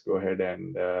let's go ahead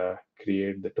and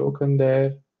create the token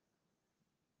there.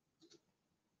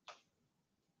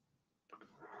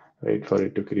 Wait for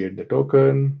it to create the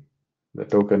token. The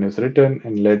token is written,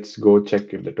 and let's go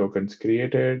check if the token's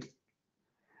created.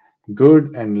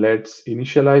 Good, and let's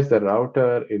initialize the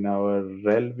router in our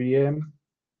rel VM.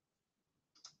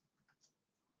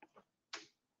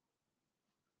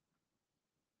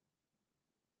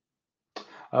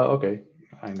 Okay,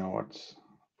 I know what's,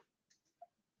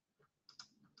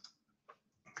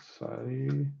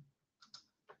 sorry.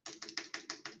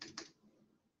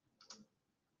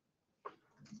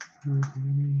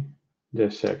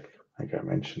 Just check, like I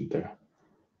mentioned,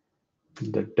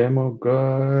 the demo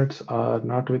guards are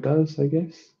not with us, I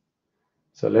guess.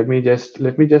 So let me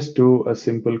just do a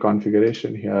simple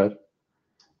configuration here.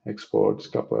 Export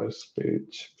scuppers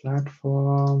page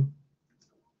platform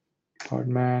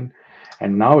podman,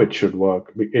 and now it should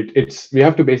work. We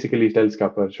have to basically tell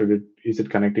scupper, is it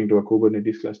connecting to a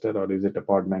Kubernetes cluster or is it a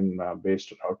podman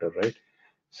based router, right?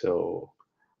 So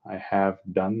I have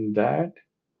done that.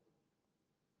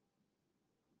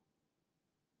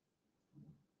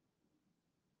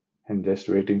 And just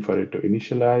waiting for it to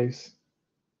initialize.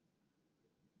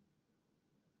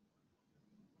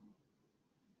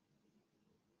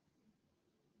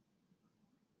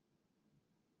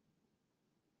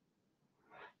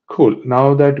 Cool.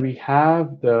 Now that we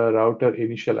have the router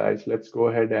initialized, let's go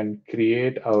ahead and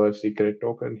create our secret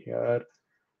token here.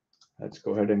 Let's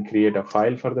go ahead and create a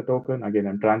file for the token. Again,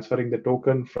 I'm transferring the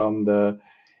token from the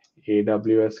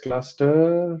AWS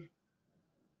cluster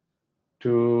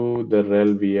to the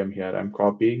RHEL VM here. I'm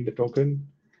copying the token.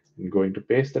 I'm going to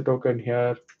paste the token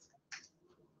here,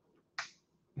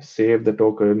 save the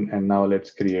token, and now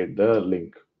let's create the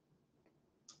link.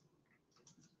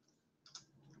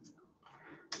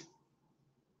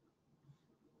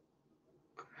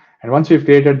 And once we've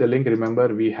created the link,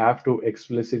 remember, we have to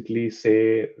explicitly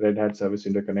say Red Hat Service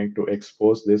Interconnect to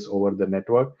expose this over the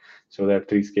network so that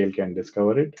 3scale can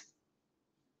discover it.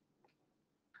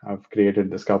 I've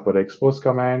created the scupper expose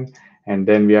command, and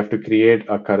then we have to create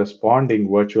a corresponding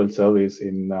virtual service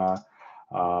in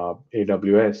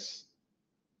AWS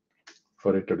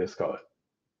for it to discover.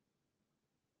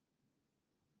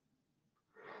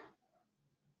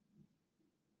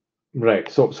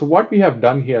 Right. So what we have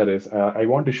done here is I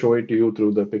want to show it to you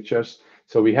through the pictures.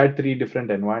 So we had 3 different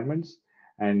environments,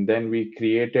 and then we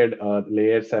created a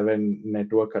layer 7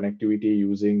 network connectivity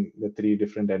using the 3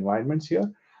 different environments here.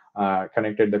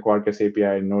 Connected the Quarkus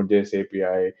API, Node.js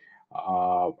API,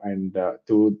 and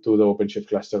to the OpenShift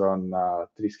cluster on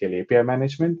 3scale API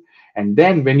management. And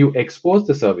then when you expose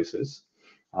the services,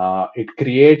 it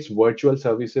creates virtual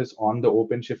services on the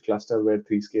OpenShift cluster where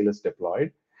 3scale is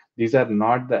deployed. These are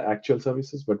not the actual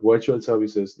services, but virtual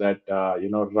services that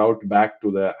route back to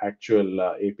the actual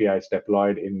APIs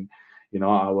deployed in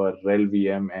our RHEL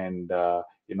VM and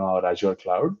our Azure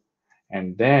cloud.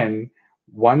 And then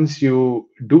once you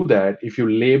do that, if you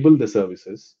label the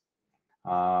services,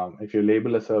 if you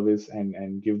label a service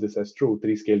and give this as true,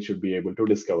 3scale should be able to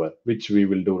discover, which we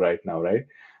will do right now, right?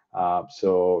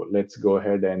 So let's go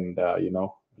ahead and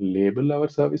label our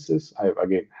services. I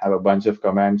again have a bunch of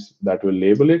commands that will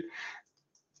label it.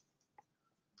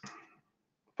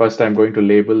 First, I'm going to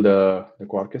label the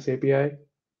Quarkus API.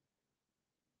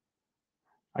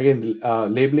 Again,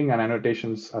 labeling and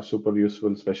annotations are super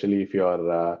useful, especially if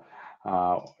you're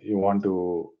you want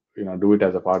to do it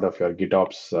as a part of your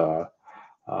GitOps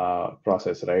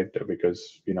process, right?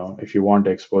 Because if you want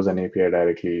to expose an API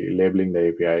directly, labeling the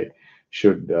API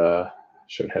should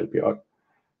help you out.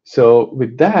 So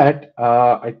with that,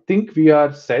 I think we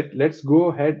are set. Let's go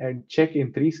ahead and check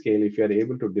in 3scale if you are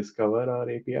able to discover our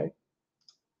API.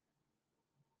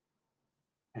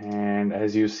 And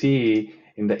as you see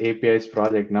in the APIs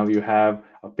project, now you have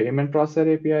a payment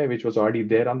processor API, which was already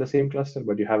there on the same cluster,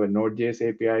 but you have a Node.js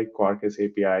API, Quarkus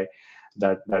API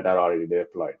that are already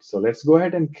deployed. So let's go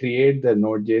ahead and create the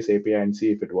Node.js API and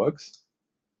see if it works.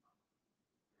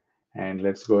 And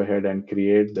let's go ahead and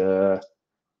create the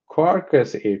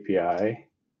Quarkus API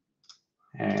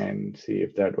and see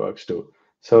if that works too.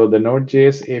 So the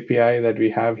Node.js API that we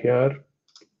have here,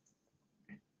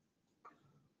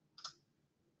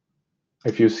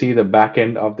 if you see the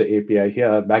backend of the API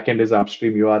here, backend is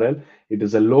upstream URL. It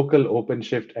is a local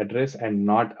OpenShift address and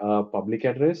not a public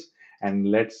address.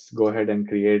 And let's go ahead and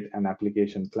create an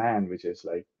application plan, which is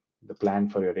like the plan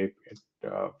for your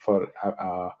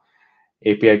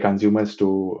API consumers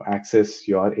to access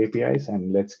your APIs.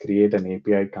 And let's create an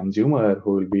API consumer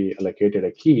who will be allocated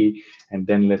a key. And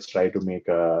then let's try to make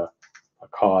a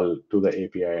call to the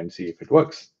API and see if it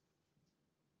works.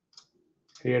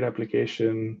 Create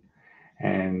application.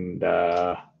 And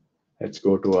let's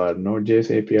go to our Node.js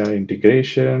API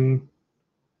integration,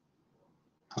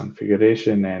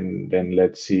 configuration, and then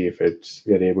let's see if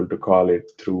we're able to call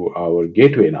it through our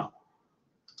gateway now.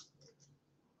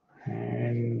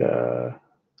 And I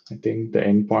think the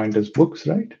endpoint is books,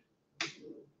 right?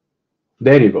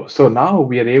 There you go. So now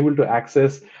we are able to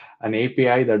access an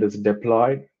API that is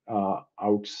deployed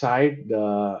outside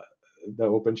the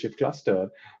OpenShift cluster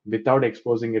without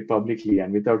exposing it publicly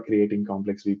and without creating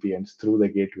complex VPNs through the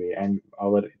gateway. And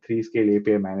our 3scale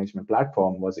API management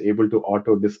platform was able to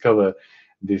auto discover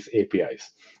these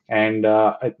APIs. And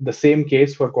the same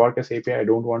case for Quarkus API. I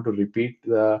don't want to repeat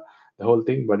the whole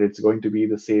thing, but it's going to be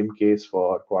the same case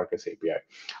for Quarkus API.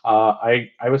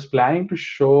 I was planning to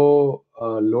show a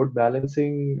load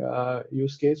balancing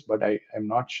use case, but I'm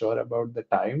not sure about the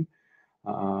time.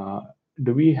 Uh,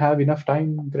 do we have enough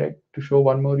time, Greg, to show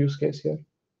one more use case here?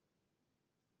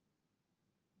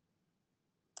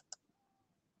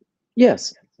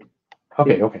 Yes.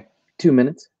 Okay. Okay. 2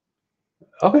 minutes.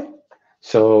 Okay.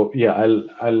 So yeah,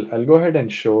 I'll go ahead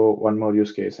and show one more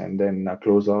use case and then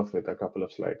close off with a couple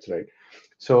of slides, right?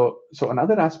 So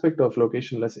another aspect of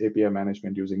locationless API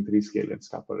management using 3scale and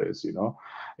Scupper is,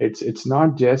 it's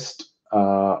not just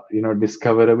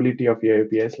discoverability of your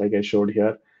APIs like I showed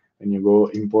here. When you go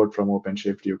import from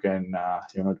OpenShift, you can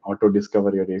auto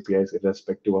discover your APIs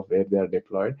irrespective of where they are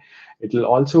deployed. It will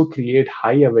also create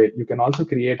you can also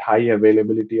create high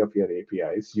availability of your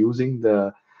APIs using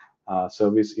the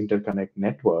Service Interconnect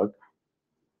network,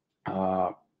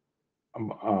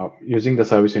 using the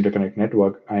Service Interconnect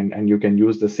network, and you can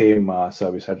use the same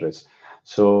service address.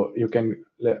 So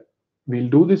we'll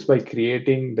do this by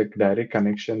creating the direct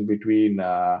connection between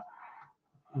our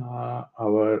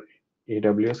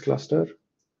AWS cluster.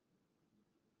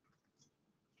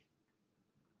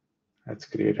 Let's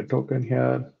create a token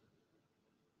here.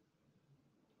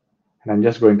 And I'm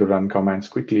just going to run commands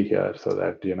quickly here so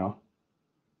that,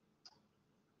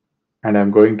 and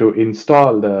I'm going to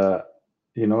install the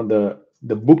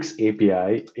books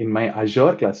API in my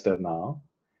Azure cluster now.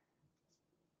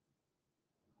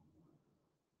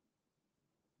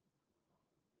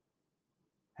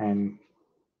 And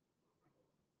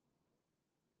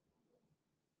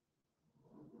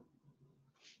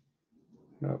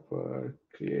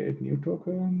create new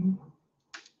token.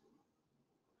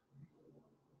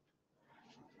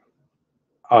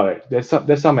 All right, there's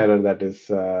some error that is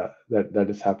that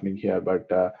is happening here,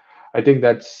 but I think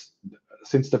that's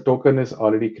since the token is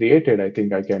already created, I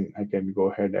think I can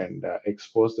go ahead and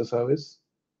expose the service.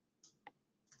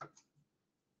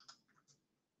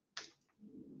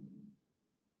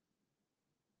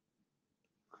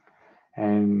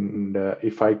 And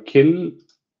if I kill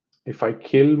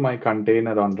my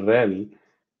container on rel,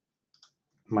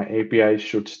 my API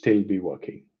should still be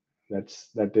working. That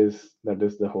is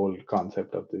the whole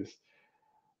concept of this.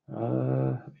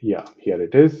 Yeah, here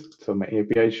it is. So my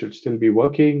API should still be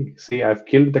working. See, I've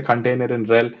killed the container in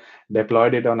rel,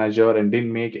 deployed it on Azure, and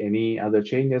didn't make any other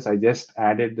changes. I just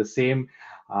added the same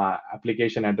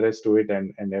application address to it,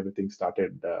 and everything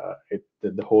started.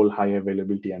 The whole high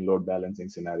availability and load balancing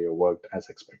scenario worked as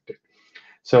expected.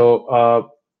 So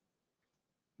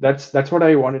that's what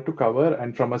I wanted to cover.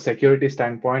 And from a security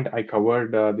standpoint, I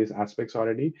covered these aspects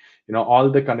already. All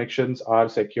the connections are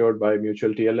secured by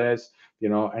mutual TLS.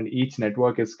 And each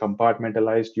network is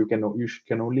compartmentalized. You can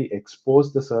only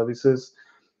expose the services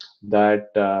that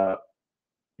are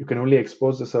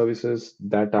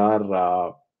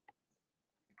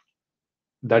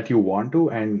that you want to,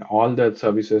 and all the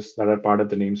services that are part of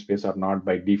the namespace are not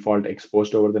by default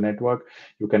exposed over the network.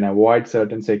 You can avoid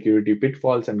certain security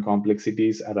pitfalls and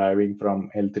complexities arriving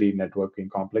from L3 networking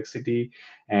complexity.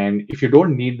 And if you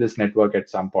don't need this network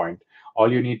at some point,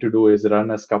 all you need to do is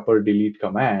run a scupper delete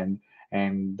command,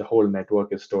 and the whole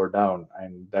network is stored down.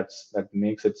 And that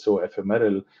makes it so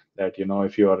ephemeral that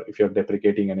if you're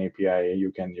deprecating an API,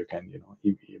 you can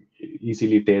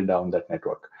easily tear down that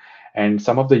network. And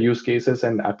some of the use cases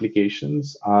and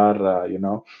applications are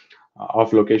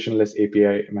of locationless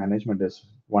API management. Is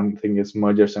one thing is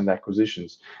mergers and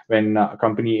acquisitions. When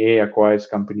company A acquires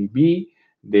company B,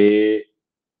 they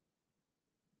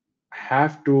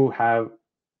have to have,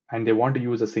 and they want to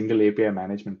use a single API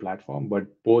management platform, but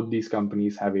both these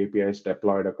companies have APIs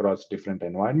deployed across different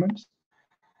environments.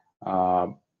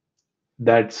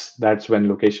 That's when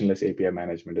locationless API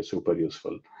management is super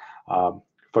useful.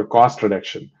 For cost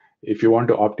reduction, if you want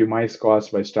to optimize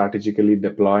costs by strategically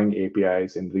deploying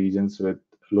APIs in regions with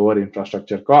lower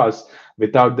infrastructure costs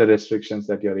without the restrictions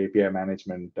that your API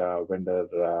management vendor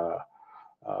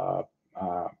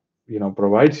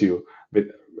provides you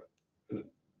with,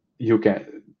 you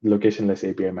can locationless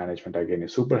API management again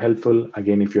is super helpful.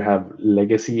 Again, if you have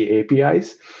legacy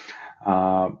APIs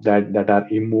that are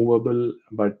immovable,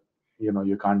 but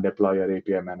you can't deploy your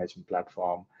API management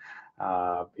platform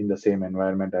in the same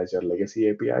environment as your legacy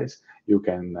APIs, you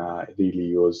can really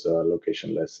use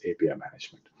locationless API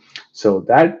management. So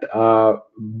that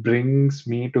brings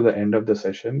me to the end of the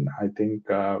session. I think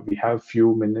we have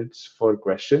few minutes for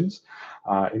questions.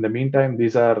 In the meantime,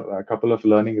 these are a couple of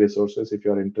learning resources if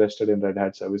you're interested in Red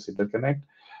Hat Service Interconnect.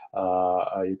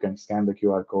 you can scan the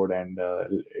QR code, and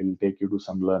it'll take you to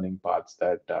some learning paths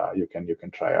that you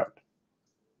can try out.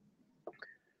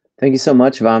 Thank you so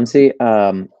much, Vamsi.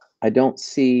 I don't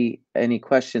see any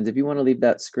questions. If you want to leave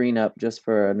that screen up just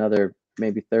for another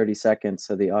maybe 30 seconds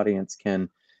so the audience can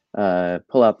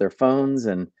pull out their phones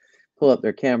and pull up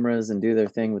their cameras and do their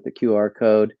thing with the QR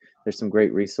code. There's some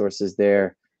great resources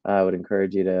there. I would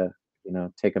encourage you to,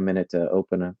 take a minute to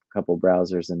open a couple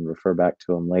browsers and refer back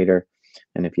to them later.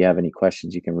 And if you have any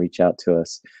questions, you can reach out to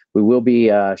us. We will be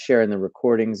sharing the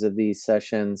recordings of these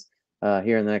sessions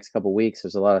here in the next couple of weeks.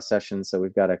 There's a lot of sessions, so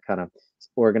we've got to kind of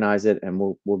organize it, and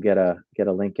we'll get a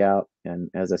link out.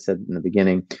 And as I said in the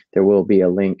beginning, there will be a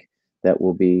link that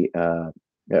will be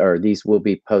or these will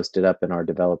be posted up in our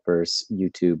developers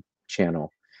YouTube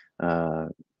channel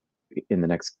in the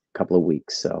next couple of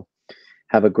weeks. So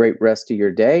have a great rest of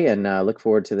your day, and look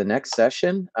forward to the next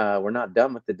session. We're not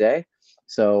done with the day,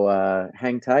 so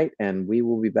hang tight, and we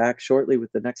will be back shortly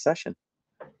with the next session.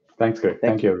 Thanks, Greg.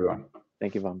 Thank you, everyone.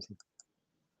 Thank you, Vamsi.